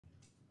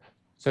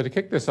So to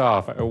kick this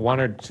off, I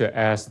wanted to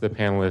ask the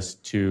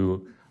panelists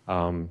to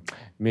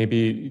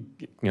maybe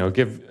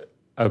give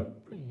a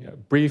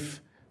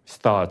brief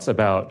thoughts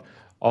about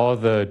all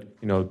the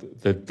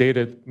the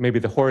data, maybe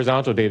the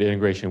horizontal data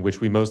integration, which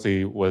we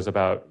mostly was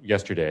about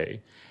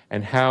yesterday,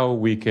 and how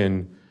we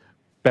can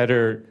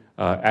better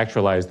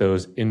actualize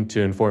those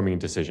into informing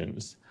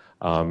decisions.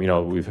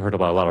 We've heard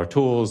about a lot of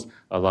tools,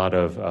 a lot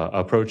of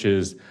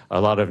approaches, a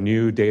lot of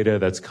new data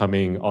that's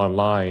coming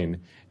online,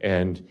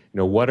 and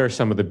what are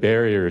some of the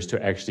barriers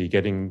to actually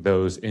getting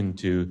those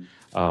into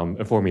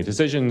informing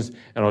decisions,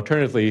 and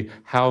alternatively,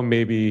 how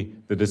maybe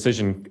the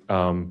decision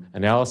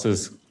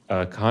analysis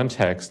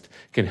context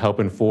can help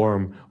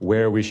inform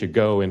where we should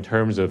go in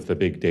terms of the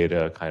big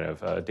data kind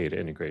of data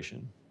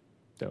integration.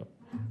 So,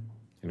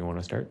 anyone want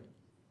to start?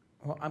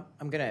 Well,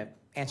 I'm going to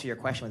answer your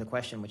question with a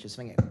question, which is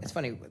something. It's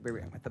funny, we were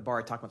at the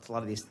bar talking about a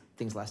lot of these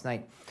things last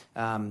night.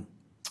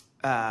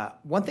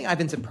 One thing I've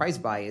been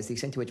surprised by is the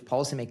extent to which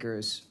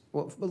policymakers,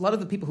 well, a lot of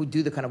the people who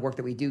do the kind of work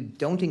that we do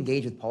don't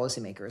engage with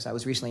policymakers. I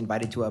was recently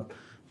invited to a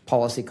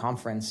policy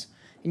conference.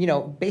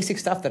 And, basic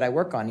stuff that I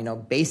work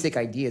on, basic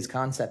ideas,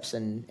 concepts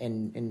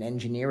in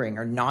engineering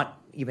are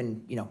not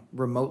even,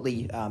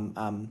 remotely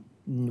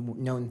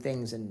known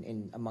things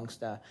in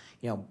amongst,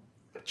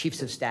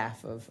 chiefs of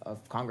staff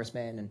of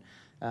congressmen.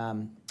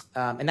 And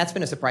that's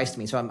been a surprise to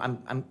me. So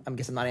I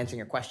guess I'm not answering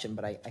your question,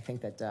 but I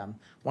think that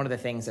one of the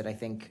things that I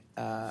think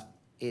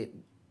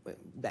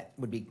that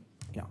would be,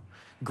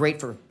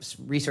 great for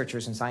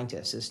researchers and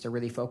scientists is to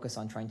really focus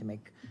on trying to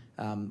make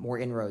more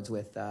inroads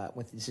with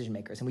decision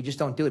makers, and we just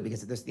don't do it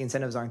because the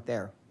incentives aren't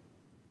there.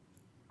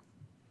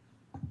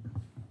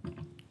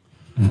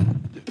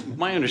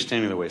 My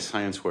understanding of the way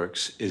science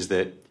works is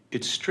that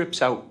it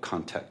strips out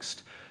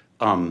context.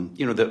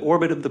 The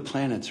orbit of the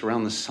planets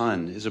around the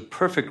sun is a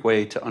perfect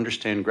way to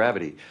understand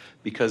gravity,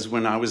 because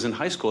when I was in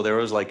high school, there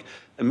was like,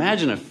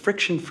 imagine a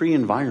friction-free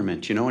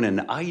environment, in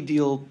an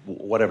ideal,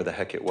 whatever the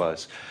heck it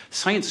was.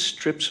 Science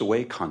strips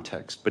away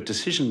context, but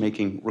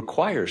decision-making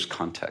requires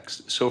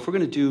context. So if we're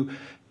going to do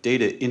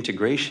data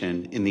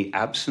integration in the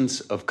absence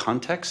of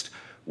context,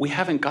 we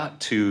haven't got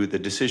to the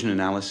decision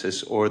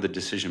analysis or the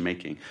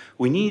decision-making.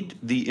 We need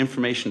the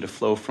information to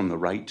flow from the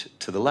right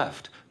to the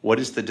left. What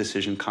is the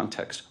decision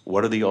context?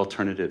 What are the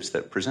alternatives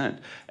that present?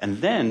 And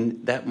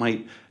then that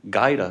might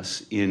guide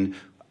us in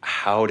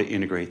how to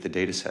integrate the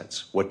data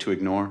sets, what to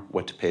ignore,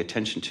 what to pay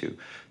attention to.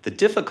 The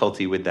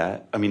difficulty with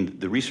that,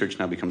 the research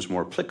now becomes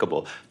more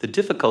applicable. The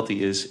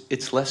difficulty is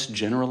it's less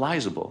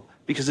generalizable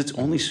because it's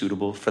only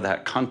suitable for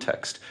that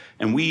context.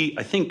 And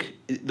I think,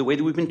 the way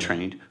that we've been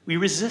trained, we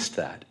resist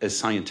that as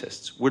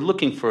scientists. We're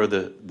looking for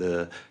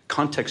the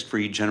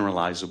context-free,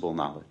 generalizable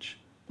knowledge.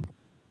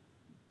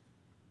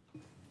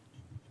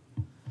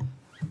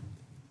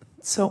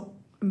 So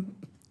I'm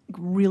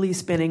really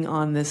spinning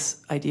on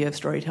this idea of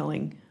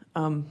storytelling,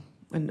 and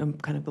I'm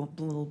kind of a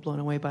little blown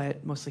away by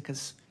it, mostly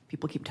because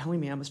people keep telling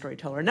me I'm a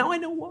storyteller. Now I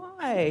know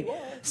why. Yeah.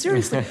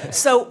 Seriously.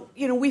 So,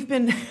 we've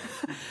been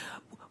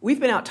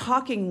out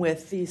talking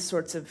with these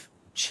sorts of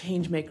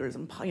change makers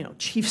and,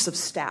 chiefs of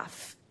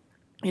staff,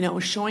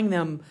 showing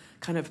them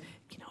kind of,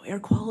 air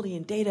quality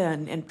and data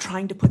and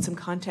trying to put some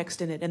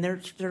context in it. And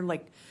they're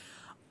like,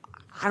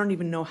 I don't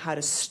even know how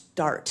to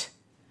start.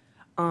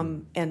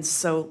 And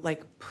so,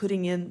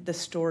 putting in the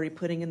story,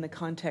 putting in the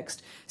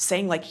context,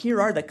 saying,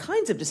 here are the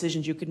kinds of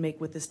decisions you could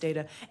make with this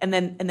data, and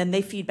then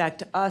they feed back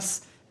to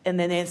us, and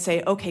then they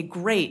say, okay,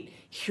 great,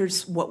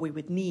 here's what we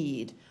would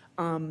need.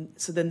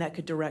 So then that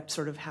could direct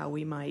sort of how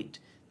we might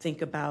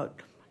think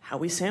about how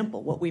we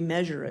sample, what we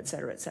measure, et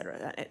cetera, et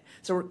cetera.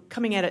 So we're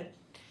coming at it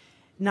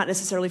not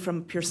necessarily from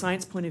a pure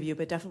science point of view,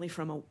 but definitely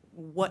from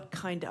what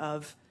kind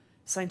of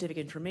scientific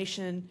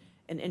information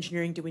and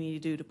engineering do we need to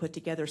do to put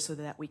together so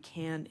that we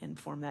can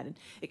inform that? And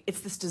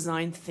it's this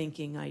design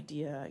thinking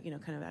idea,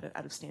 kind of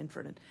out of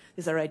Stanford. And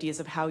these are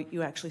ideas of how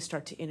you actually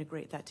start to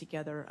integrate that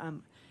together.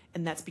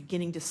 And that's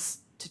beginning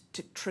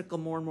to trickle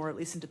more and more, at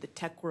least into the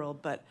tech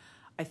world. But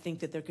I think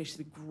that there could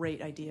be a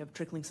great idea of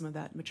trickling some of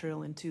that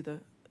material into the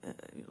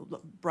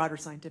broader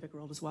scientific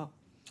world as well.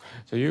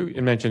 So you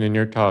mentioned in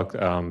your talk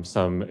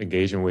some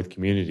engagement with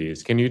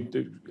communities. Can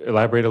you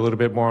elaborate a little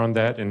bit more on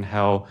that and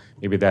how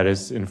maybe that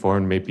is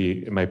informed?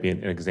 Maybe it might be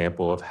an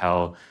example of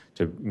how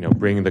to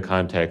bring the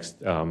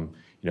context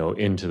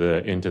into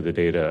the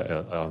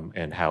data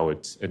and how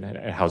it's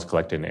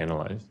collected and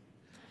analyzed.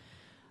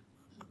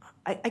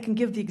 I can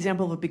give the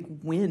example of a big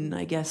win,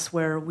 I guess,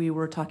 where we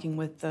were talking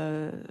with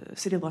the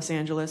city of Los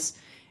Angeles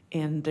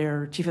and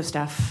their chief of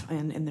staff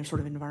and their sort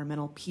of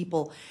environmental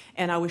people.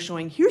 And I was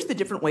showing, here's the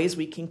different ways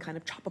we can kind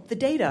of chop up the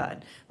data,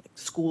 like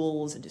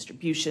schools and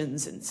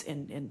distributions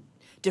and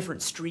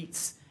different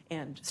streets,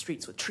 and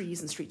streets with trees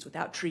and streets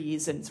without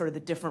trees, and sort of the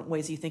different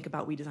ways you think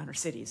about we design our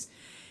cities.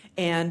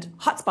 And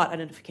hotspot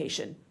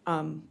identification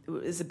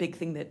is a big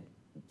thing that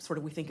sort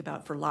of we think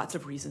about for lots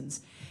of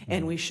reasons.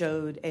 And we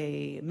showed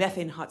a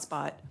methane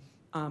hotspot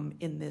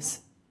in this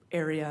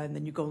area, and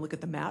then you go and look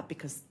at the map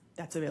because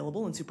that's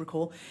available and super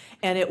cool.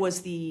 And it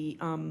was the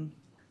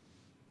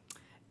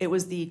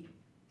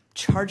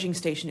charging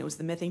station. It was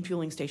the methane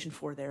fueling station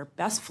for their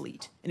bus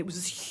fleet, and it was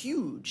this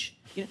huge,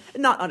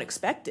 not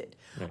unexpected.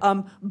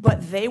 Right.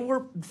 But they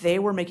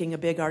were making a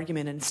big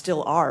argument, and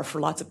still are, for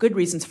lots of good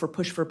reasons, for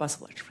push for bus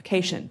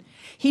electrification.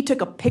 He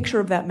took a picture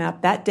of that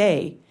map that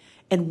day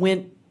and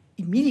went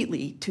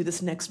immediately to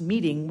this next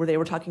meeting where they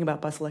were talking about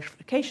bus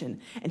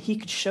electrification, and he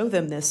could show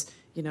them this.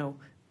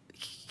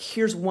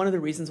 Here's one of the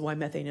reasons why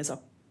methane is a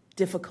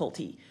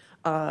difficulty,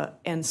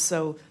 and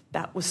so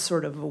that was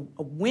sort of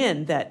a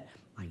win that.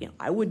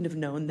 I wouldn't have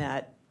known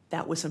that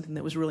was something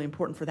that was really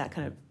important for that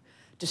kind of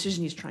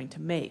decision he's trying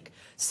to make.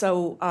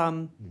 So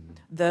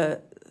the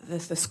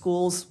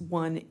schools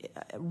one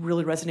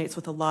really resonates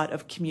with a lot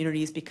of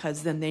communities,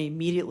 because then they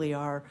immediately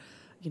are,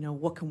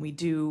 what can we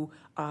do?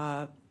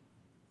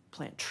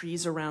 Plant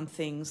trees around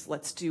things.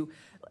 Let's do.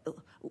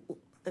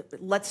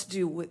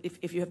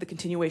 If you have the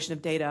continuation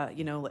of data,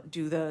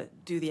 do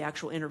the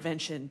actual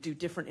intervention, do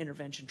different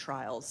intervention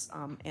trials,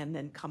 and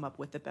then come up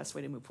with the best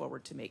way to move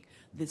forward to make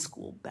this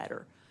school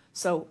better.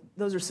 So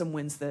those are some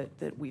wins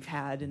that we've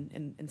had,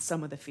 and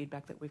some of the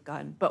feedback that we've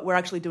gotten. But we're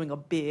actually doing a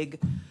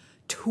big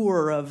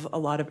tour of a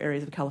lot of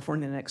areas of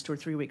California in the next 2 or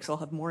 3 weeks. I'll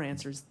have more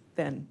answers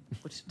then,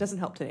 which doesn't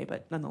help today,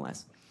 but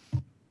nonetheless.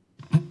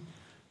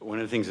 One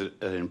of the things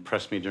that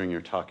impressed me during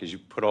your talk is you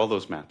put all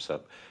those maps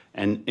up.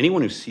 And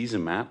anyone who sees a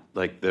map,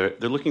 like they're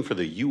looking for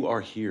the "you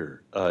are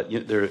here."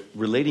 They're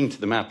relating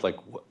to the map, like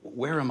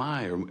where am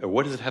I, or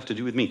what does it have to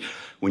do with me?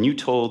 When you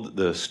told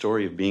the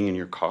story of being in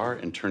your car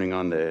and turning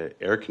on the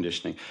air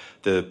conditioning,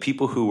 the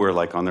people who were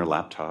like on their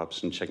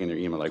laptops and checking their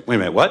email, like, wait a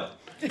minute, what?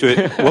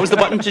 What was the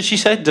button that she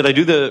said? Did I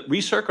do the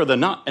recirc or the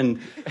not? And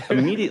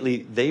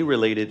immediately they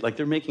related, like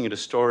they're making it a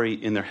story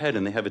in their head,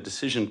 and they have a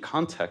decision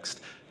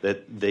context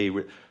that they.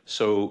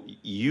 So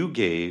you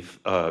gave,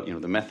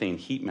 the methane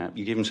heat map.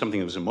 You gave him something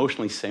that was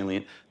emotionally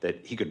salient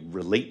that he could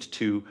relate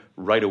to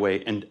right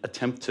away and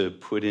attempt to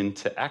put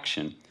into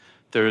action.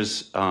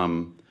 There's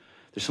something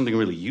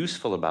really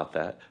useful about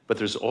that, but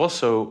there's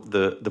also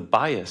the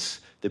bias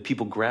that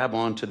people grab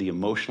onto the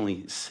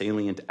emotionally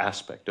salient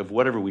aspect of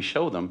whatever we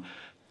show them,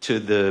 to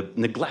the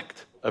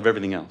neglect of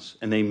everything else,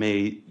 and they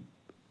may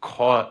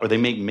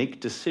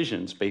make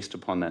decisions based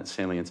upon that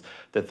salience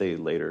that they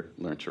later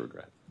learn to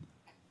regret.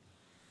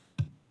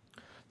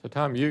 So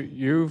Tom,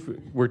 you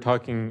were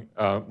talking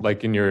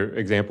like in your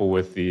example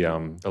with the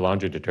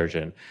laundry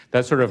detergent.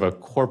 That's sort of a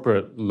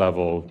corporate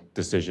level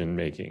decision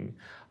making,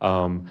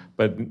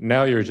 but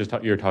now you're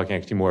talking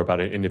actually more about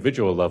an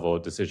individual level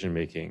decision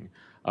making,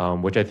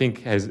 which I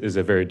think is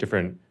a very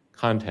different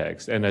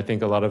context. And I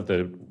think a lot of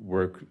the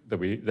work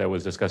that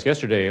was discussed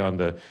yesterday on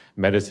the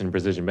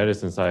precision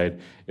medicine side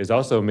is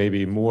also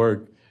maybe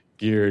more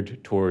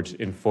geared towards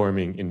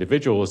informing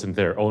individuals in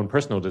their own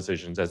personal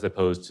decisions, as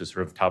opposed to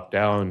sort of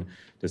top-down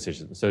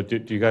decisions. So,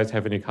 do you guys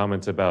have any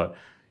comments about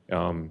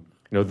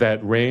that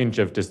range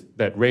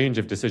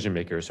of decision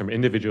makers, from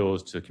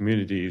individuals to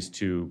communities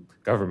to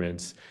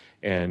governments,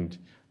 and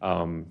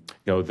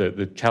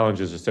the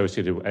challenges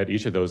associated at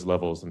each of those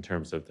levels in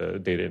terms of the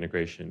data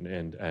integration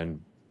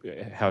and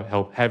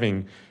how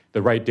having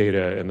the right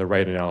data and the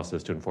right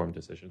analysis to inform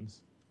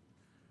decisions?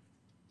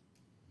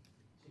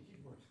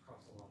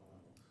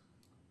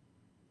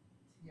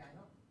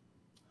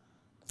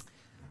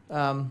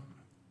 I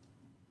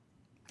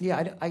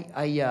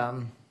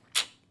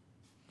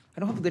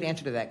don't have a good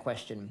answer to that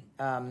question.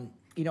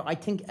 I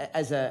think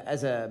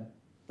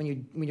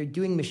when you're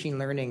doing machine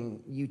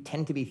learning, you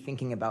tend to be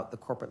thinking about the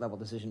corporate level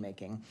decision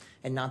making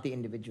and not the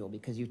individual,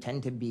 because you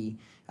tend to be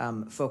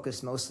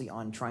focused mostly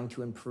on trying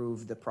to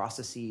improve the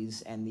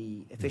processes and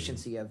the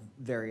efficiency of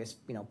various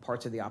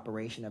parts of the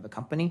operation of a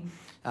company.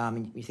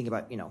 You think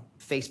about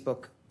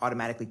Facebook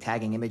automatically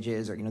tagging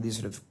images, or these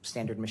sort of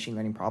standard machine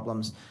learning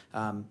problems,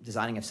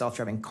 designing of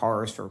self-driving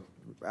cars for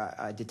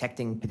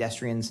detecting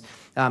pedestrians.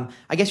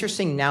 I guess you're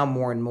seeing now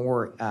more and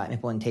more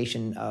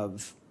implementation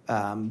of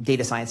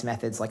data science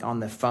methods like on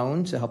the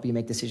phone to help you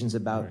make decisions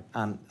about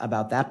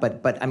that.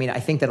 But I mean,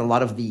 I think that a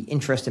lot of the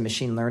interest in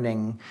machine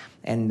learning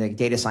and the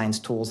data science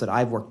tools that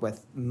I've worked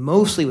with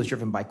mostly was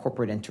driven by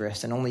corporate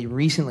interest, and only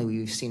recently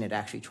we've seen it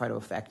actually try to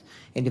affect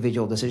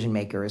individual decision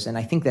makers. And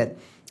I think that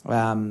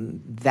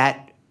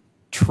that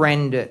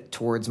trend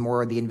towards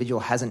more of the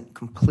individual hasn't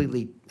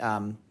completely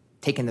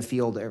taken the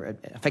field or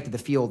affected the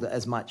field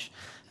as much.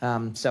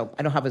 So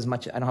I don't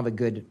have a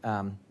good,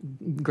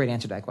 great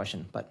answer to that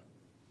question, but.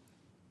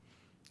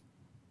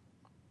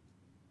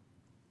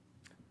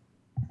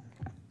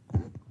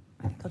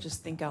 I'll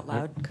just think out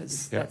loud,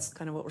 because that's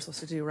kind of what we're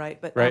supposed to do, right?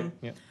 But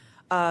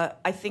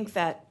I think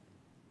that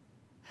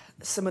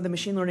some of the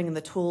machine learning and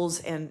the tools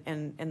and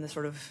the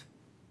sort of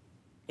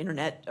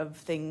Internet of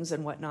Things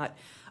and whatnot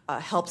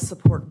helps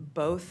support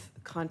both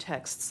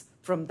contexts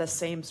from the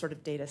same sort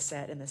of data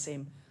set and the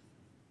same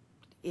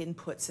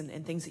inputs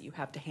and things that you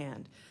have to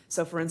hand.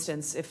 So for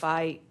instance,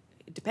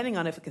 depending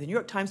on if the New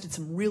York Times did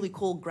some really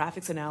cool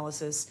graphics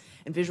analysis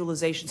and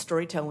visualization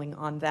storytelling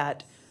on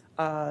that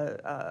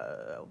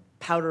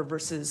powder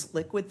versus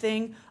liquid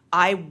thing,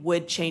 I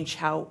would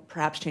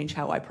perhaps change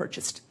how I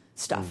purchased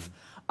stuff.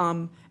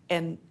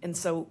 And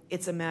so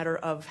it's a matter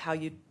of how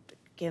you,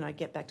 again, I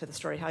get back to the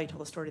story, how you tell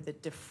the story to the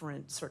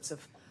different sorts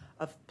of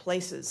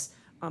places.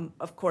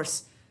 Of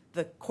course,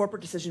 the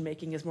corporate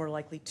decision-making is more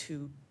likely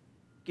to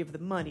give the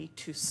money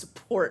to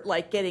support,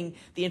 like getting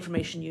the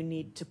information you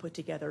need to put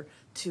together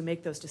to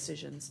make those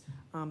decisions.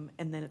 And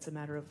then it's a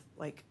matter of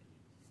like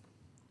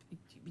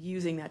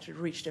using that to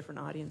reach different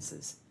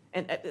audiences.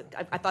 And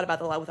I thought about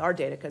that a lot with our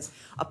data, because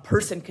a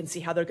person can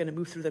see how they're going to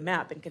move through the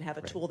map and can have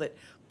a tool that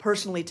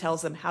personally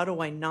tells them, how do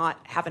I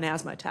not have an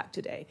asthma attack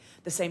today?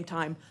 At the same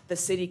time, the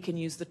city can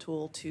use the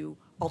tool to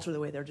alter the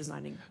way they're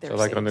designing their So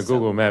like city. on the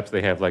Google Maps,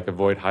 they have like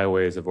avoid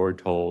highways, avoid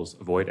tolls,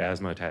 avoid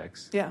asthma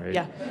attacks. Yeah, right?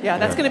 yeah.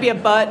 That's going to be a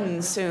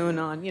button soon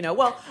on,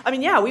 well, I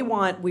mean, yeah, we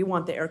want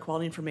the air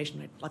quality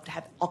information. I'd love to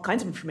have all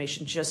kinds of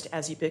information just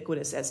as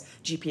ubiquitous as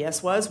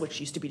GPS was, which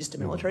used to be just a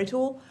military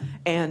tool,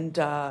 and,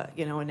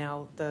 and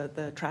now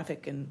the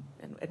traffic and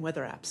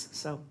weather apps,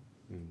 so.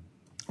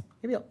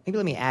 Maybe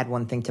let me add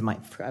one thing to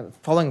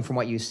following from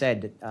what you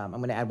said. I'm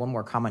going to add one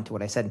more comment to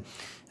what I said,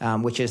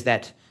 which is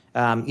that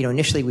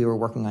initially we were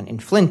working on in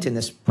Flint, in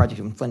this project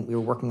in Flint, we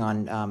were working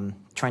on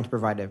trying to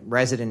provide a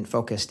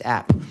resident-focused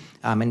app,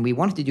 and we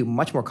wanted to do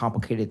much more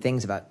complicated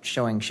things about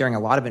sharing a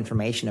lot of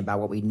information about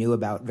what we knew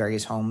about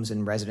various homes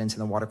and residents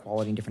and the water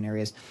quality in different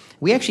areas.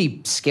 We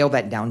actually scaled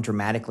that down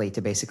dramatically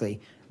to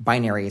basically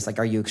binaries, like,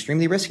 are you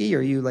extremely risky or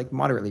are you like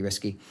moderately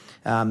risky?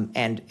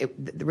 And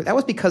that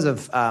was because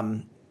of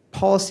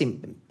policy.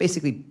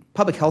 Basically,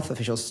 public health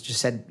officials just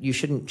said you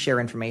shouldn't share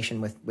information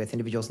with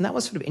individuals. And that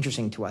was sort of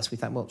interesting to us. We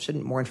thought, well,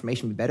 shouldn't more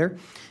information be better?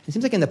 It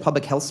seems like in the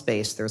public health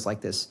space, there's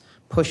like this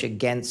push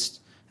against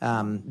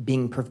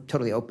being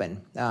totally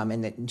open,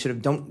 and that sort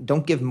of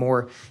don't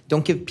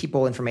give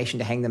people information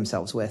to hang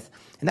themselves with.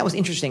 And that was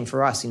interesting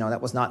for us.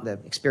 That was not the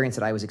experience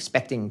that I was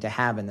expecting to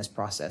have in this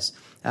process.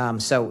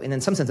 So, and in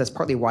some sense, that's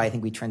partly why I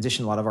think we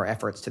transitioned a lot of our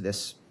efforts to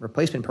this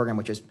replacement program,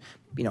 which is,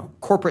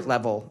 corporate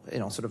level,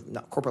 sort of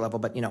not corporate level,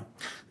 but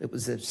it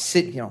was a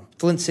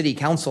Flint City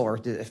Council or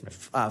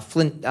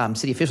Flint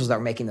city officials that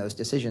were making those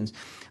decisions.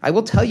 I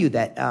will tell you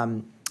that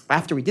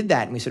after we did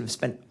that, and we sort of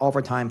spent all of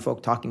our time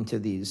talking to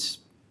these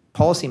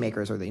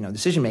policymakers or the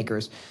decision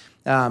makers,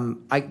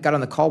 I got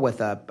on the call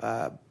with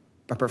a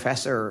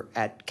professor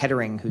at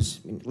Kettering who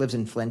lives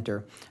in Flint,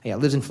 and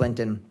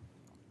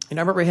I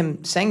remember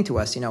him saying to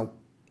us,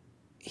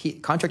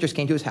 contractors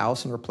came to his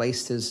house and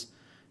replaced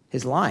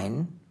his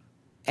line,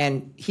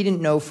 and he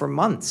didn't know for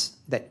months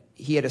that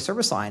he had a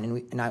service line,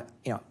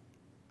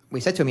 we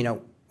said to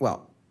him,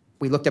 well,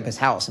 we looked up his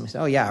house and we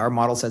said, oh yeah, our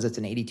model says it's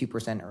an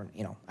 82% or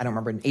I don't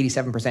remember, an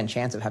 87%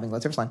 chance of having a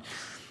lead service line.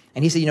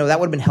 And he said, that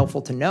would have been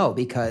helpful to know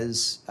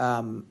because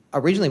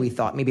originally we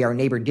thought maybe our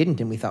neighbor didn't,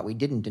 and we thought we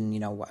didn't, and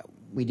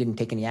we didn't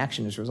take any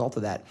action as a result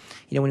of that.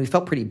 When we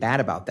felt pretty bad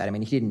about that. I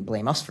mean, he didn't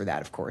blame us for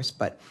that, of course,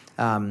 but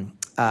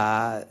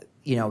the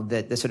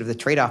sort of the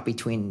trade-off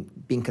between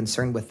being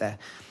concerned with the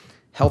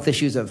health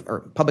issues or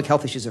public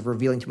health issues of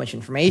revealing too much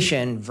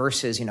information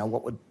versus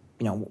what would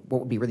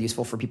be really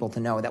useful for people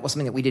to know. That was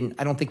something that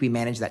I don't think we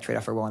managed that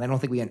trade-off very well. And I don't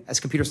think as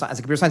a computer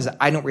scientist,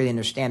 I don't really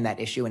understand that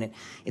issue. And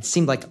it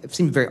seemed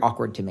very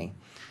awkward to me.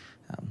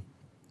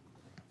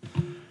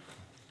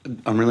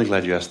 I'm really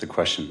glad you asked the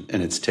question.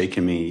 And it's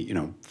taken me,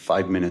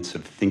 5 minutes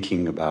of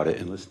thinking about it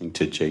and listening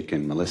to Jake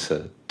and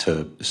Melissa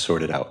to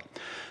sort it out.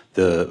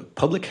 The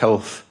public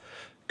health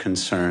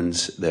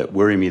concerns that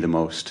worry me the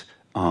most,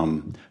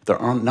 there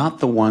are not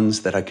the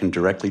ones that I can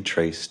directly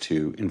trace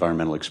to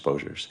environmental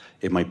exposures.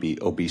 It might be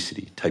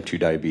obesity, type 2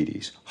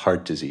 diabetes,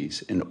 heart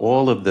disease, and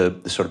all of the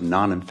sort of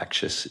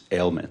non-infectious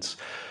ailments.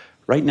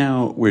 Right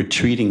now, we're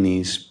treating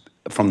these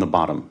from the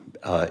bottom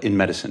in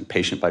medicine,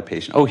 patient by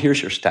patient. Oh,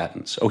 here's your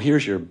statins. Oh,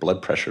 here's your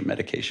blood pressure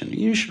medication.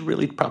 You should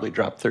really probably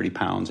drop 30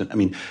 pounds.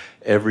 And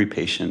every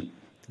patient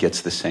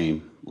gets the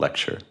same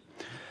lecture.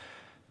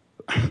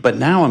 But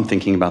now I'm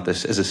thinking about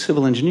this as a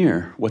civil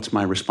engineer. What's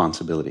my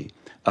responsibility?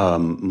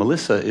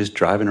 Melissa is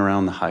driving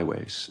around the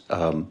highways.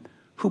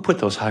 Who put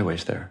those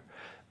highways there?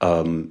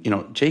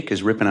 Jake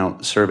is ripping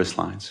out service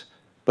lines.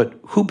 But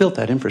who built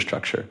that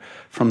infrastructure?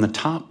 From the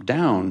top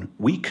down,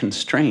 we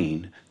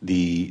constrain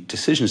the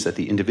decisions that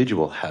the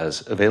individual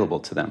has available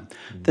to them.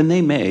 Mm-hmm. Then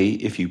they may,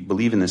 if you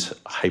believe in this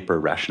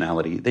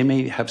hyper-rationality, they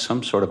may have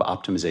some sort of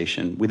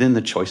optimization within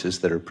the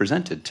choices that are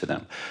presented to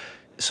them.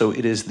 So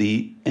it is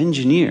the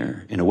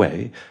engineer, in a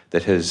way,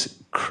 that has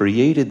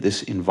created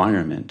this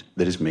environment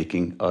that is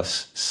making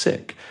us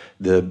sick.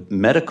 The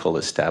medical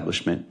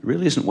establishment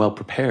really isn't well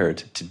prepared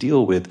to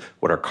deal with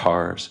what our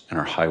cars and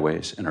our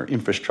highways and our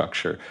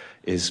infrastructure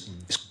is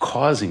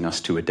causing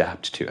us to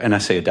adapt to. And I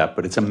say adapt,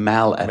 but it's a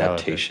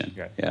maladaptation.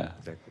 Yeah.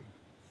 Exactly.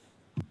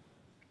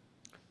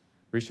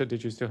 Risha,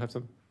 did you still have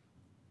some?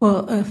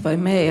 Well, if I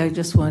may, I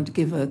just wanted to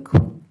give a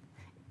quick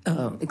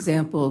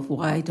example of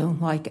why I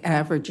don't like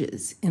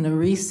averages. In a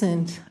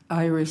recent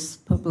IRIS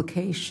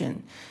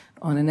publication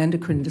on an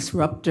endocrine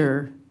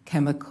disruptor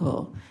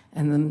chemical,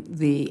 and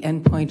the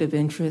endpoint of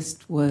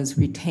interest was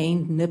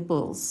retained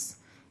nipples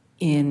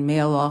in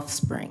male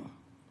offspring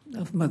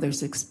of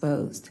mothers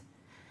exposed.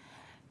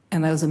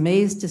 And I was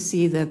amazed to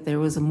see that there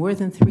was a more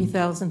than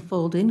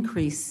 3,000-fold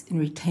increase in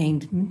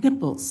retained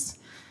nipples.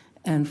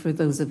 And for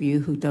those of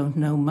you who don't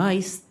know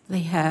mice,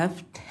 they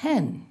have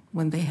 10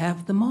 when they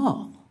have them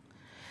all.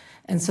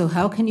 And so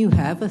how can you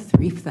have a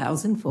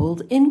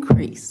 3,000-fold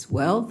increase?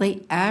 Well,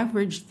 they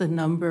averaged the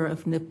number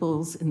of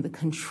nipples in the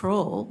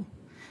control,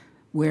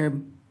 where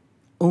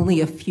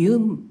only a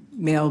few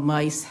male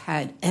mice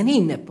had any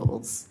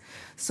nipples.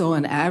 So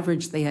on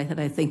average, they had,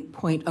 I think,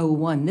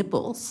 0.01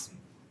 nipples.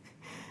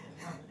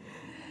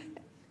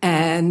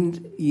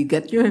 And you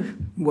get your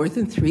more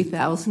than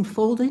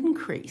 3,000-fold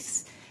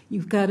increase.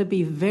 You've got to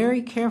be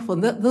very careful.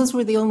 Those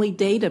were the only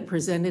data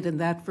presented in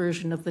that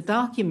version of the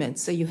document.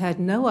 So you had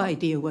no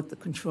idea what the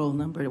control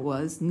number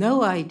was,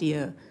 no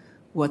idea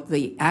what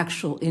the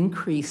actual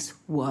increase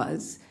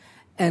was.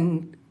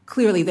 And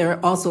clearly, there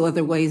are also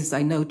other ways,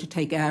 I know, to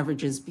take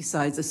averages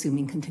besides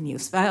assuming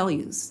continuous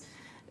values.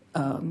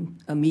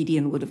 A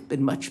median would have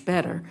been much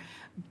better.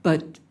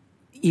 But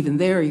even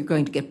there, you're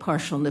going to get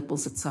partial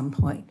nipples at some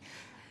point.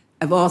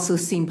 I've also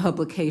seen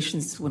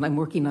publications when I'm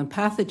working on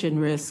pathogen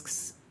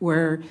risks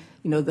where,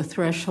 the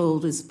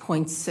threshold is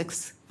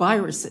 0.6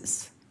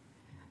 viruses,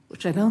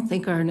 which I don't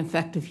think are an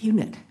effective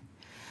unit.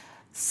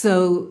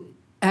 So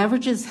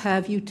averages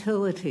have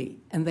utility,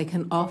 and they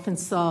can often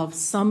solve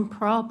some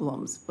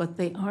problems, but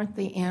they aren't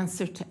the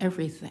answer to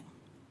everything.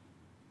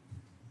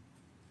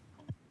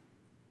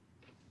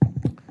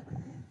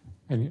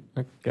 And,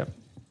 yeah.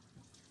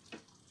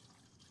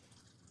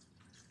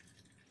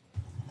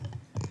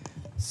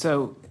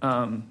 So,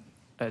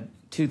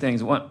 two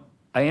things. One,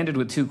 I ended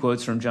with two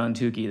quotes from John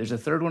Tukey. There's a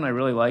third one I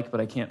really like, but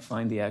I can't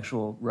find the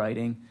actual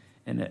writing,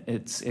 and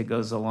it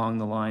goes along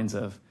the lines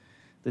of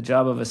the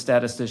job of a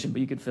statistician, but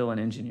you could fill an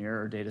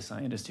engineer or data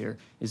scientist here,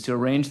 is to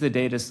arrange the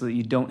data so that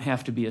you don't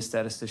have to be a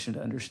statistician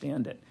to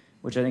understand it,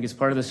 which I think is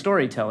part of the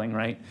storytelling,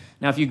 right?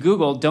 Now, if you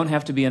Google, don't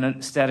have to be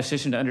a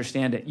statistician to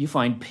understand it, you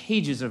find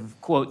pages of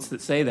quotes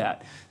that say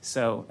that.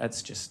 So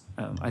that's just,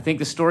 I think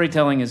the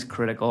storytelling is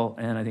critical,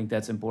 and I think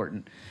that's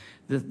important.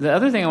 The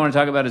other thing I want to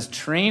talk about is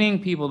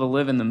training people to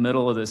live in the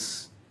middle of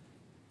this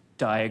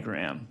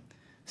diagram.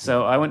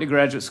 So I went to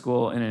graduate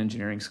school and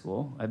engineering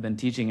school. I've been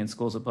teaching in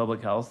schools of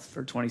public health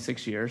for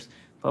 26 years.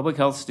 Public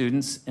health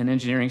students and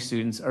engineering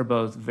students are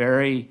both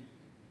very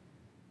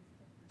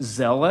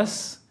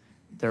zealous.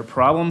 They're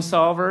problem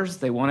solvers.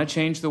 They want to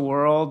change the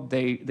world.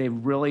 They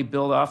really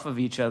build off of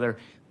each other.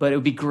 But it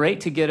would be great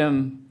to get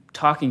them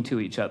talking to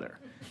each other.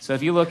 So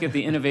if you look at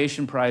the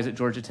Innovation Prize at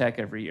Georgia Tech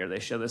every year, they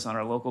show this on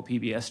our local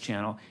PBS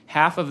channel,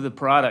 half of the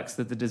products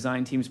that the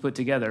design teams put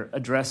together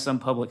address some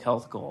public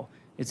health goal.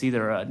 It's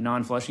either a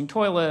non-flushing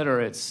toilet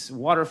or it's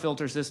water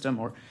filter system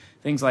or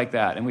things like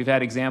that. And we've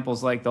had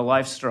examples like the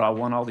Life Straw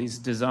won all these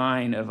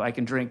design of I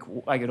can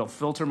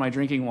filter my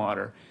drinking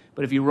water.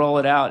 But if you roll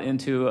it out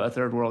into a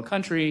third world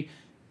country,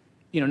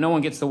 no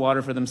one gets the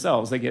water for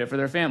themselves. They get it for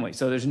their family.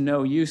 So there's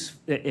no use.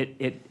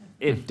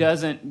 It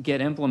doesn't get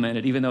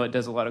implemented, even though it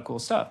does a lot of cool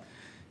stuff.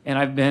 And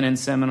I've been in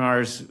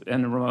seminars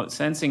and remote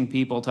sensing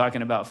people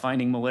talking about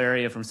finding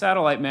malaria from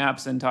satellite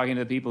maps and talking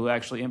to the people who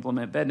actually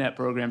implement BedNet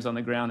programs on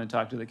the ground and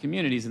talk to the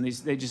communities. And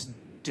they just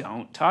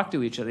don't talk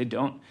to each other.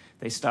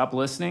 They stop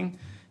listening.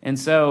 And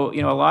so,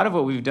 a lot of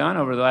what we've done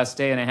over the last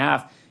day and a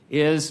half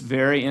is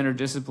very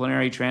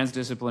interdisciplinary,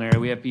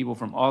 transdisciplinary. We have people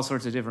from all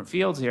sorts of different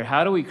fields here.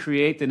 How do we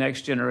create the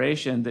next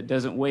generation that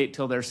doesn't wait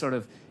till they're sort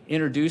of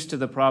introduced to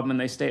the problem and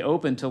they stay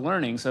open to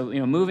learning? So,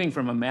 moving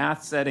from a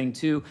math setting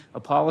to a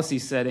policy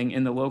setting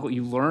in the local,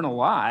 you learn a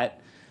lot,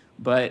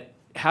 but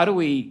how do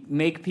we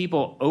make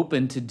people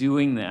open to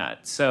doing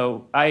that?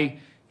 So I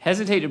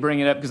hesitate to bring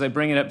it up because I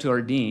bring it up to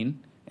our dean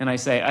and I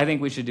say, I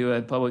think we should do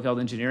a public health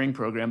engineering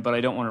program, but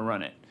I don't want to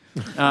run it.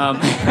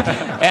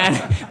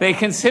 And they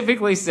can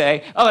typically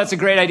say, oh, that's a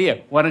great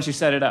idea. Why don't you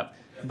set it up?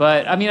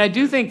 But I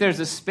do think there's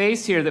a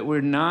space here that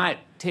we're not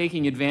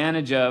taking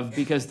advantage of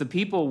because the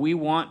people we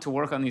want to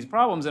work on these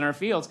problems in our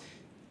fields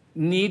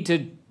need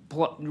to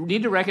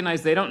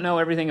recognize they don't know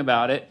everything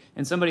about it,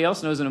 and somebody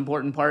else knows an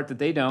important part that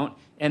they don't,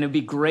 and it'd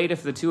be great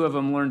if the two of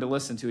them learn to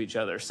listen to each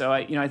other. So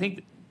I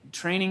think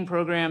training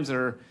programs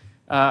are,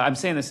 I'm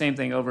saying the same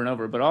thing over and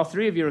over, but all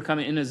three of you are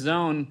coming in a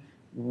zone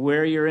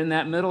where you're in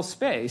that middle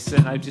space,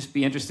 and I'd just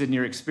be interested in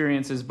your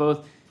experiences,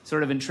 both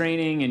sort of in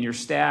training and your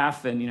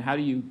staff, and how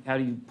do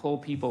you pull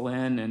people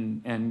in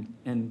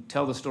and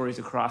tell the stories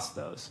across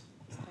those?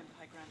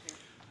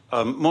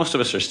 Most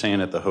of us are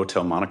staying at the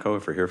Hotel Monaco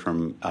if we're here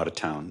from out of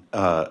town.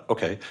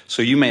 Okay,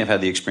 so you may have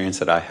had the experience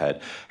that I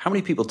had. How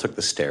many people took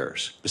the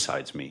stairs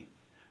besides me?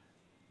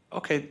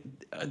 Okay,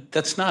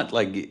 that's not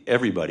like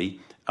everybody.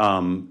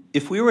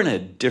 If we were in a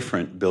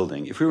different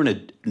building, if we were in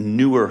a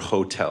newer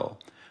hotel,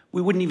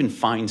 we wouldn't even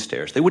find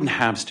stairs. They wouldn't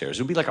have stairs.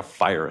 It would be like a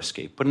fire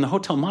escape. But in the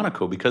Hotel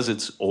Monaco, because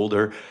it's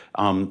older,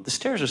 the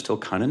stairs are still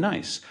kind of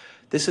nice.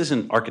 This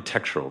isn't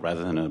architectural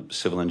rather than a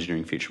civil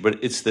engineering feature, but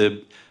it's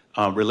the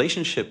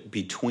relationship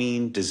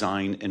between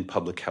design and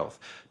public health.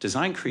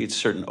 Design creates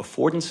certain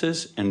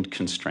affordances and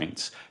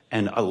constraints.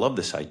 And I love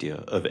this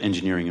idea of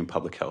engineering and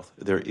public health.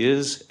 There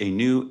is a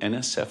new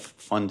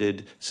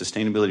NSF-funded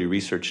sustainability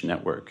research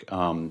network.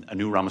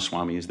 Anu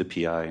Ramaswamy is the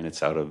PI, and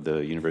it's out of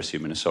the University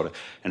of Minnesota.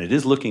 And it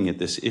is looking at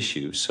this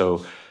issue.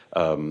 So,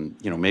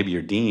 maybe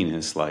your dean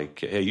is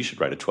like, hey, you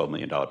should write a $12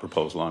 million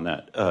proposal on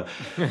that.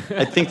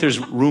 I think there's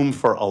room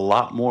for a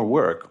lot more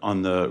work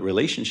on the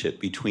relationship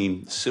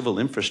between civil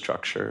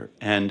infrastructure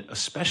and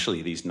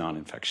especially these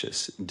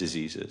non-infectious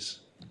diseases.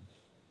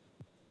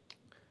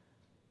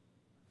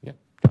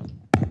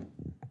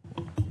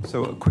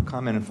 So a quick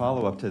comment and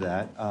follow-up to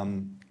that.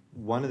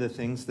 One of the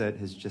things that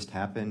has just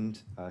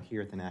happened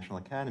here at the National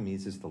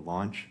Academies is the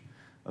launch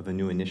of a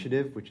new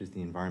initiative, which is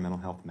the Environmental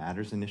Health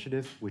Matters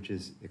Initiative, which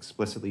is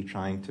explicitly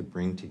trying to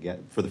bring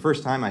together, for the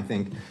first time, I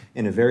think,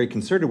 in a very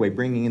concerted way,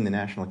 bringing in the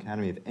National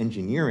Academy of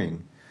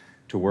Engineering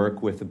to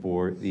work with the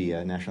board,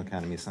 the National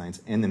Academy of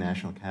Science and the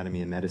National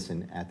Academy of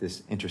Medicine at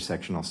this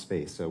intersectional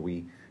space. So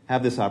we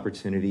have this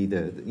opportunity,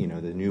 the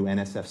new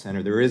NSF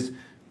Center. There is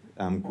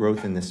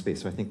growth in this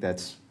space, so I think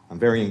that's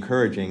very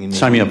encouraging. And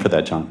sign me up for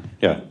that, John.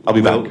 Yeah, I'll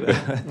be back.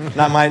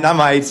 not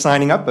my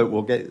signing up, but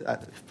we'll get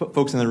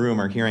folks in the room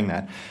are hearing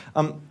that.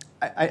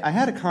 I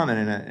had a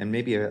comment and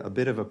maybe a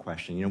bit of a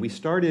question. We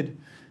started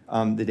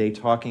the day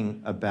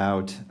talking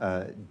about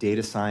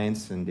data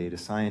science and data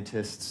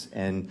scientists,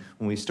 and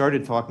when we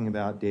started talking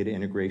about data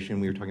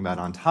integration, we were talking about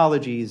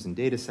ontologies and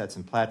data sets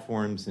and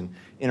platforms and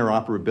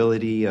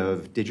interoperability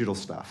of digital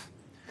stuff.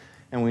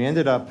 And we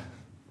ended up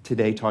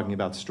today talking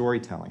about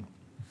storytelling.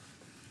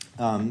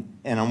 And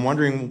I'm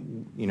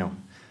wondering,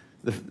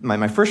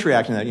 my first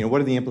reaction to that,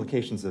 what are the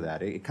implications of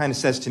that? It kind of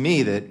says to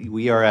me that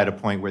we are at a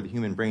point where the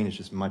human brain is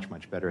just much,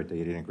 much better at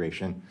data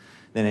integration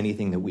than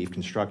anything that we've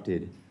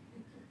constructed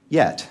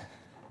yet,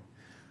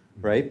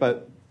 right?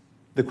 But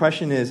the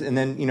question is, and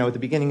then, at the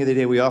beginning of the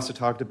day, we also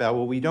talked about,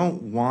 well, we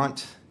don't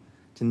want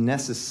to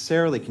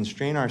necessarily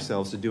constrain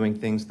ourselves to doing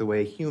things the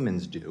way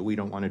humans do. We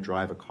don't want to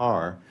drive a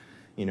car,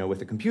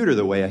 with a computer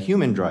the way a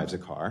human drives a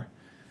car.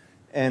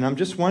 And I'm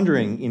just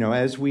wondering,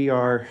 as we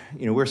are,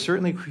 we're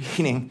certainly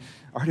creating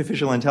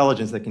artificial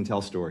intelligence that can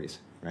tell stories,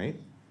 right?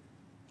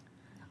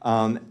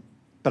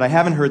 But I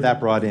haven't heard that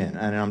brought in,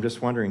 and I'm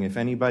just wondering if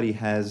anybody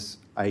has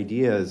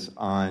ideas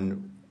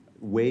on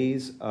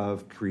ways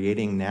of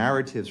creating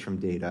narratives from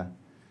data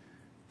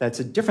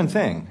that's a different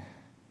thing,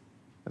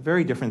 a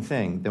very different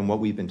thing than what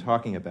we've been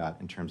talking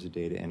about in terms of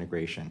data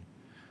integration.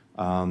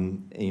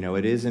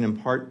 It is an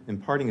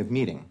imparting of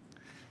meaning.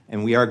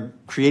 And we are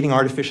creating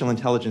artificial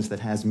intelligence that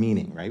has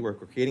meaning, right? We're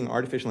creating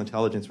artificial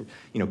intelligence,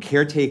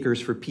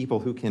 caretakers for people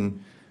who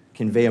can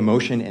convey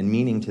emotion and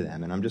meaning to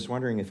them. And I'm just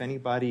wondering if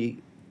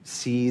anybody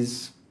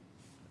sees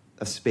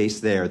a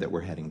space there that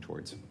we're heading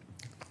towards.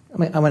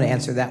 I want to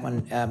answer that one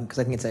because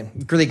I think it's a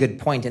really good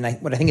point. And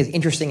what I think is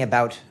interesting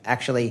about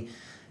actually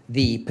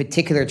the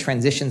particular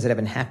transitions that have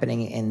been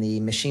happening in the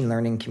machine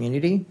learning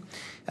community,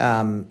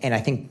 and I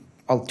think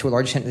to a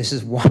large extent this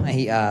is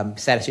why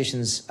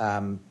statisticians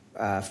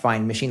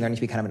find machine learning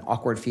to be kind of an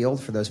awkward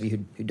field. For those of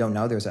you who don't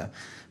know, there's a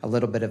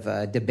little bit of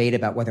a debate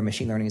about whether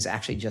machine learning is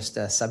actually just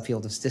a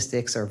subfield of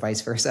statistics or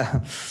vice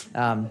versa.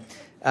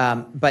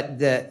 But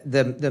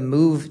the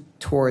move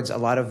towards a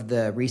lot of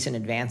the recent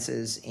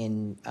advances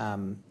in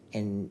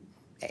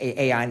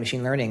AI and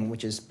machine learning,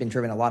 which has been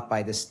driven a lot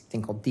by this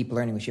thing called deep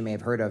learning, which you may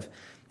have heard of,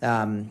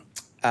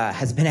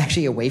 has been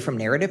actually away from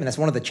narrative. And that's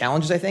one of the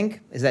challenges, I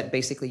think, is that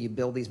basically you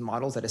build these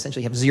models that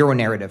essentially have zero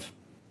narrative.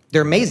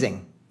 They're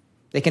amazing.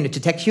 They can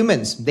detect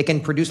humans. They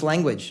can produce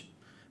language,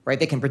 right?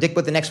 They can predict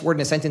what the next word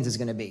in a sentence is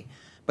going to be,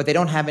 but they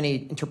don't have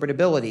any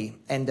interpretability.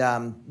 And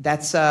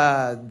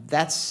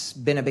that's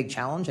been a big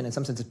challenge, and in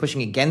some sense, it's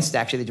pushing against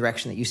actually the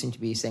direction that you seem to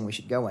be saying we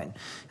should go in.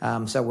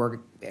 So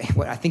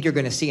what I think you're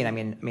going to see, and I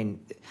mean,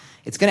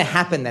 it's going to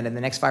happen that in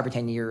the next 5 or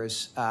 10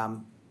 years,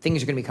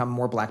 things are going to become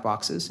more black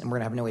boxes, and we're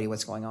going to have no idea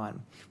what's going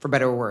on, for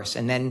better or worse.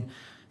 And then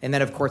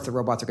of course, the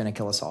robots are going to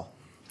kill us all.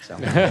 So.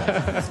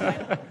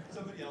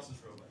 Somebody else's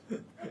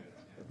robot.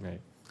 Right.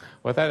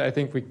 Well, that I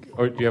think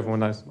or do you have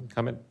one last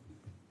comment?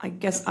 I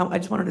guess I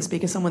just wanted to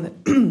speak as someone that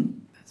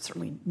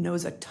certainly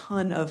knows a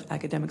ton of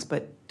academics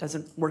but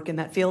doesn't work in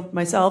that field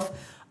myself,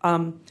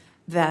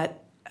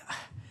 that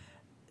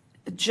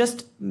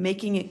just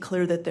making it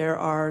clear that there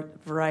are a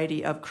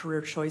variety of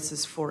career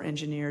choices for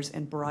engineers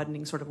and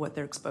broadening sort of what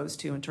they're exposed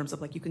to in terms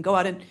of like you can go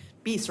out and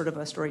be sort of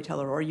a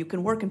storyteller, or you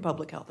can work in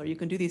public health, or you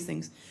can do these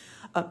things.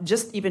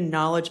 Just even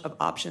knowledge of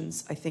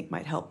options, I think,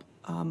 might help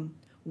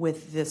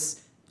with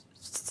this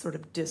sort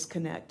of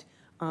disconnect.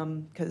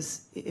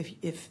 Because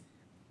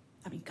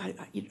God,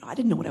 I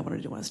didn't know what I wanted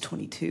to do when I was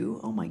 22.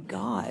 Oh my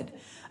God.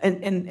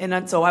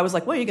 And so I was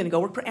like, well, you're going to go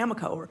work for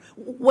Amoco or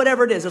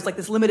whatever it is. There's like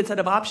this limited set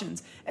of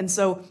options. And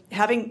so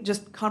having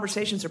just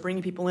conversations or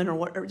bringing people in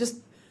or just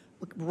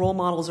role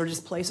models or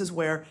just places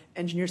where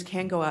engineers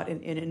can go out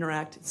and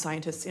interact,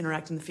 scientists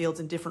interact in the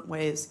fields in different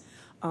ways.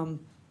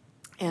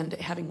 And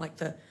having like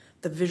the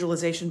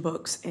visualization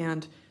books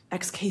and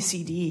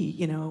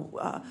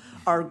XKCD,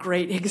 are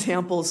great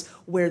examples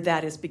where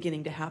that is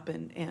beginning to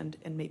happen, and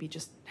maybe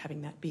just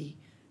having that be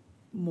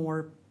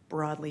more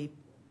broadly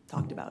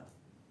talked about.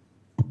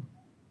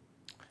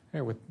 Hey,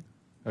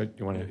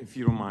 you want to? If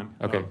you don't mind.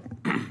 Okay.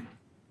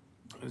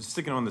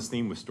 Sticking on this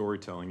theme with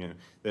storytelling,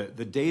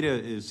 the data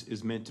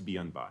is meant to be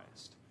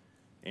unbiased.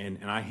 And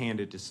I hand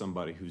it to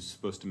somebody who's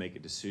supposed to make a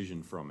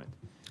decision from it.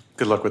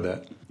 Good luck with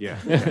that. Yeah.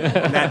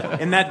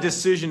 and that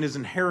decision is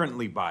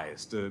inherently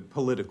biased,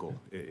 political,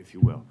 if you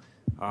will.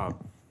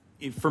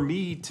 For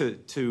me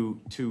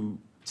to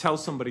tell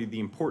somebody the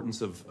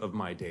importance of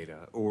my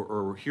data,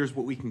 or here's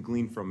what we can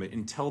glean from it,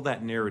 and tell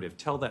that narrative,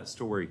 tell that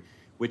story,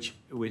 which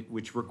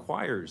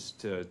requires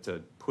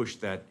to push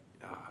that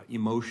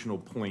emotional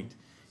point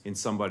in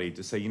somebody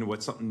to say, you know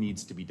what, something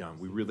needs to be done.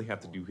 We really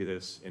have to do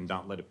this and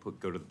not let it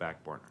go to the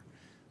back burner.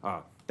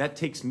 That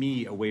takes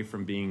me away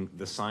from being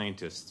the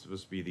scientist,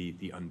 supposed to be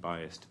the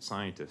unbiased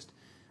scientist.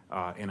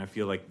 And I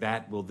feel like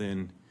that will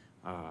then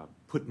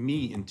put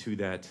me into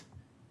that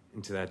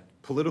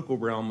political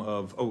realm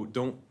of, oh,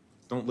 don't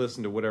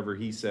listen to whatever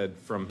he said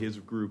from his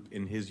group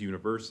in his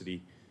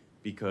university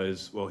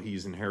because, well,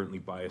 he's inherently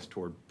biased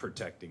toward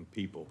protecting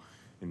people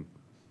and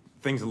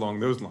things along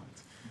those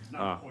lines.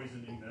 Not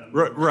poisoning them.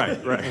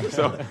 Right.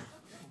 So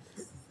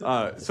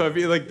I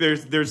feel like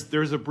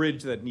there's a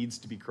bridge that needs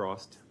to be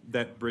crossed.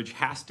 That bridge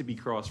has to be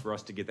crossed for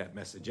us to get that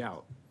message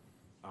out.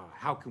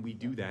 How can we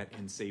do that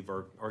and save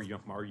our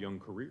young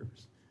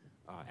careers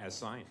as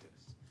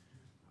scientists?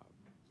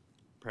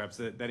 Perhaps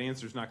that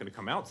answer is not going to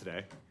come out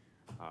today,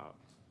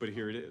 but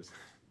here it is.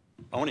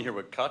 I want to hear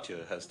what Katya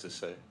has to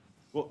say.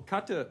 Well,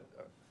 Katya.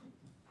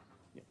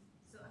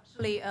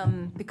 Actually,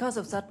 because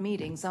of that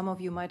meeting, some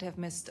of you might have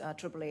missed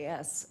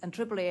AAAS. And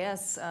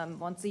AAAS,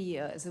 once a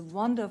year, is a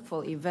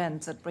wonderful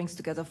event that brings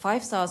together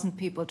 5,000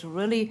 people to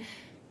really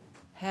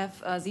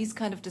have these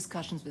kind of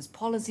discussions with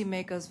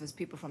policymakers, with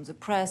people from the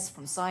press,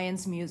 from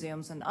science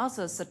museums, and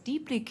others that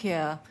deeply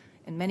care,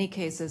 in many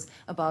cases,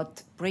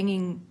 about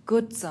bringing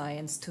good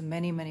science to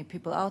many, many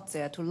people out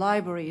there, to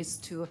libraries,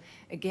 to,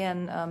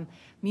 again,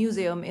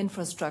 museum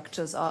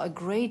infrastructures are a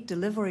great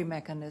delivery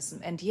mechanism.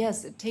 And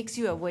yes, it takes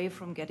you away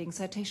from getting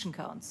citation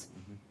counts.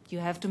 You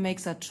have to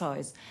make that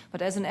choice.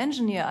 But as an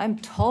engineer, I'm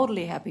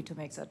totally happy to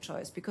make that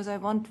choice because I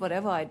want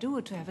whatever I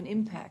do to have an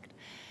impact.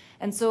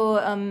 And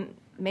so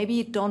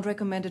maybe don't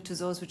recommend it to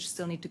those which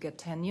still need to get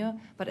tenure.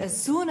 But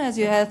as soon as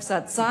you have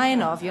that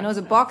sign off,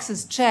 the box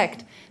is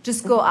checked,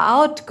 just go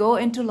out, go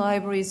into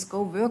libraries,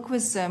 go work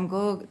with them,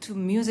 go to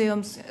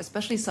museums,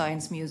 especially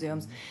science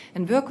museums,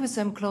 and work with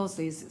them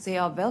closely. They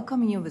are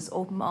welcoming you with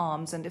open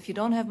arms. And if you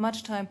don't have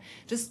much time,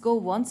 just go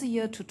once a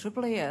year to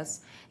AAAS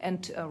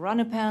and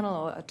run a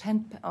panel or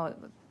attend or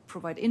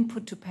provide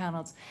input to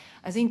panels.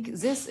 I think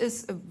this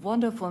is a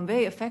wonderful and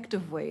very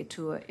effective way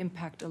to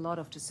impact a lot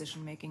of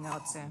decision making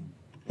out there.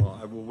 Well,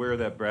 I will wear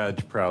that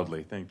badge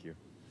proudly. Thank you.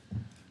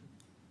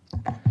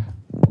 All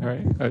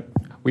right.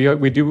 We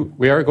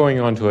are going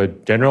on to a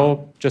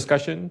general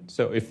discussion.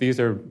 So if these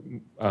are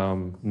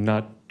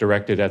not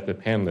directed at the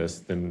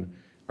panelists, then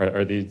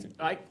are these?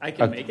 I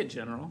can make it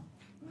general.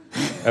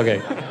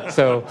 Okay.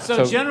 So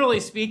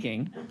generally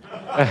speaking,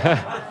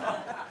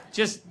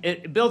 just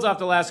it builds off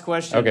the last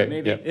question. Okay,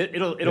 Maybe yeah.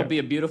 it'll be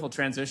a beautiful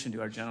transition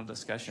to our general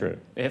discussion Sure.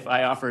 if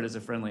I offer it as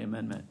a friendly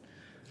amendment.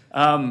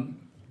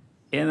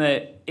 In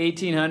the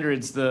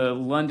 1800s, the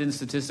London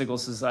Statistical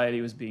Society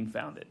was being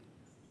founded.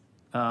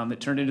 It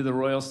turned into the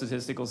Royal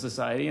Statistical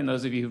Society, and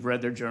those of you who've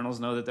read their journals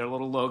know that their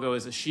little logo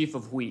is a sheaf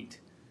of wheat.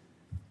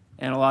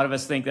 And a lot of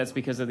us think that's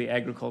because of the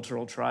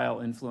agricultural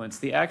trial influence.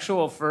 The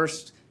actual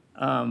first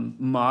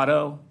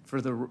motto for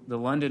the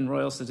London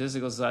Royal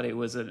Statistical Society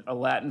was a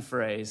Latin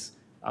phrase,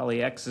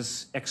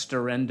 aliexis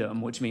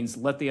exterrendum, which means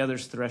let the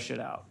others thresh it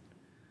out.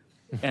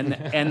 And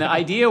the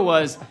idea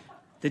was,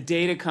 the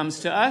data comes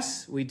to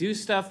us, we do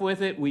stuff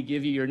with it, we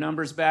give you your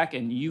numbers back,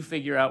 and you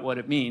figure out what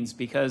it means.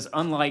 Because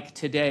unlike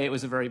today, it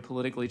was a very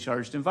politically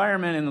charged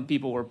environment, and the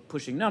people were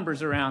pushing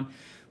numbers around.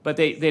 But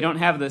they don't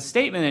have the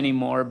statement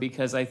anymore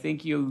because I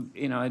think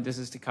this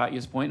is to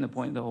Katya's point and the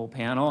point of the whole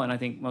panel, and I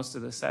think most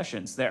of the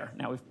sessions there.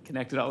 Now we've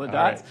connected all the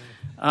dots.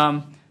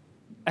 Right.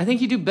 I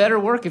think you do better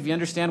work if you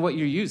understand what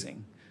you're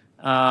using.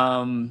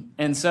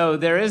 And so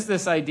there is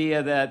this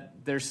idea that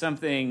there's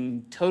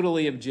something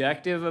totally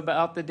objective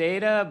about the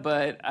data,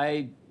 but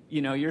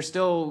you're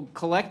still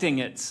collecting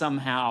it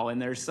somehow, and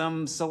there's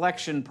some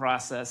selection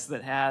process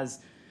that has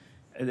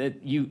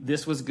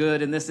this was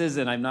good and this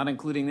isn't. I'm not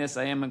including this.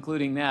 I am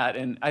including that.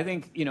 And I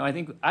think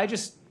I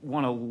just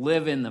want to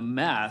live in the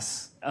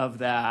mess of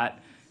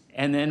that,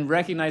 and then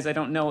recognize I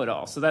don't know it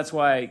all. So that's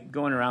why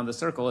going around the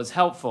circle is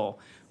helpful.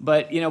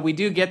 But we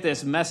do get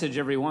this message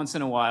every once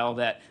in a while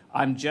that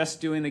I'm just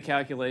doing the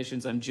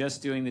calculations, I'm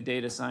just doing the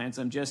data science,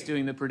 I'm just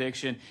doing the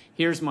prediction,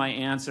 here's my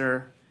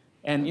answer.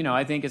 And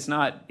I think it's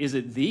not, is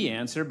it the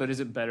answer, but is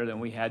it better than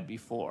we had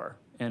before?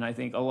 And I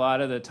think a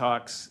lot of the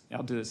talks,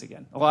 I'll do this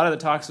again, a lot of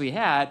the talks we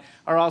had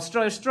are all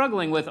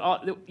struggling with,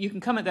 you can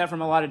come at that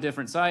from a lot of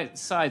different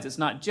sides. It's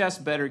not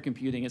just better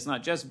computing, it's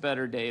not just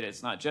better data,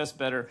 it's not just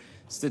better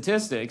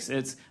statistics.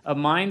 It's a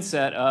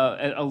mindset,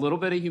 a little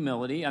bit of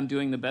humility. I'm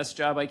doing the best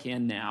job I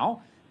can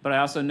now, but I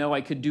also know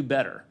I could do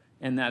better.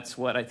 And that's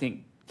what I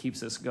think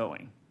keeps us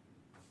going.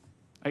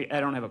 I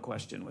don't have a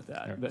question with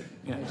that, but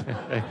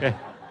yeah.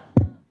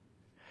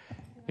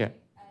 Yeah.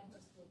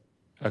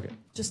 Okay.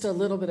 Just a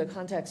little bit of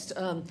context.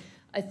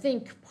 I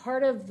think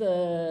part of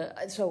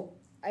so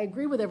I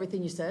agree with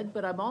everything you said,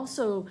 but I'm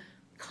also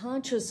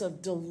conscious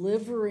of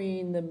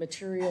delivering the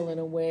material in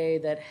a way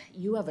that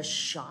you have a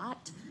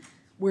shot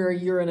where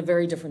you're in a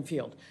very different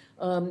field.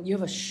 You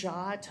have a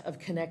shot of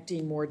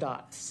connecting more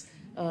dots.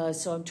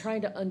 So I'm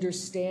trying to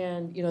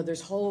understand,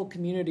 there's whole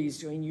communities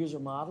doing user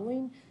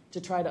modeling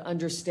to try to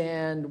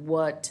understand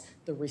what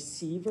the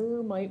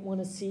receiver might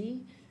want to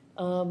see.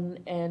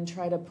 And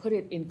try to put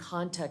it in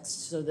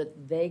context so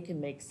that they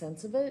can make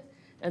sense of it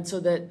and so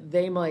that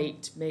they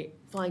might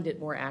find it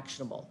more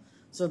actionable.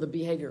 So the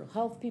behavioral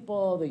health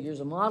people, the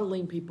user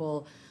modeling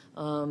people,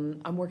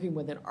 I'm working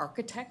with an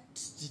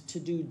architect to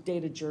do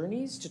data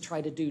journeys, to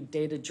try to do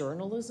data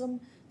journalism,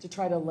 to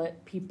try to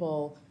let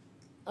people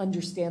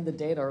understand the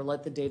data or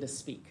let the data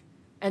speak.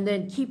 And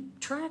then keep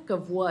track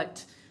of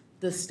what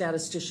the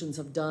statisticians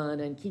have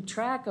done and keep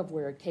track of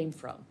where it came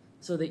from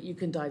so that you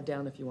can dive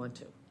down if you want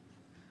to.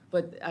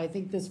 But I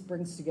think this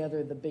brings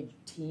together the big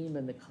team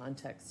and the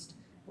context.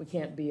 We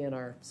can't be in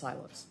our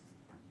silos.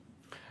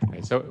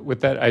 Okay, so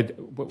with that,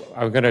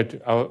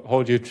 I'll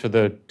hold you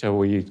till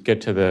we get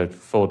to the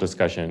full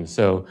discussion.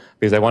 So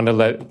because I want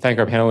to thank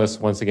our panelists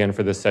once again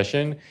for this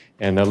session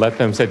and let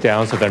them sit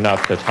down so they're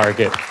not the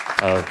target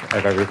of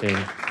everything.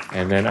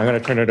 And then I'm going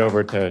to turn it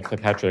over to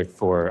Patrick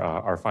for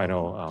our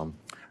final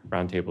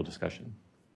roundtable discussion.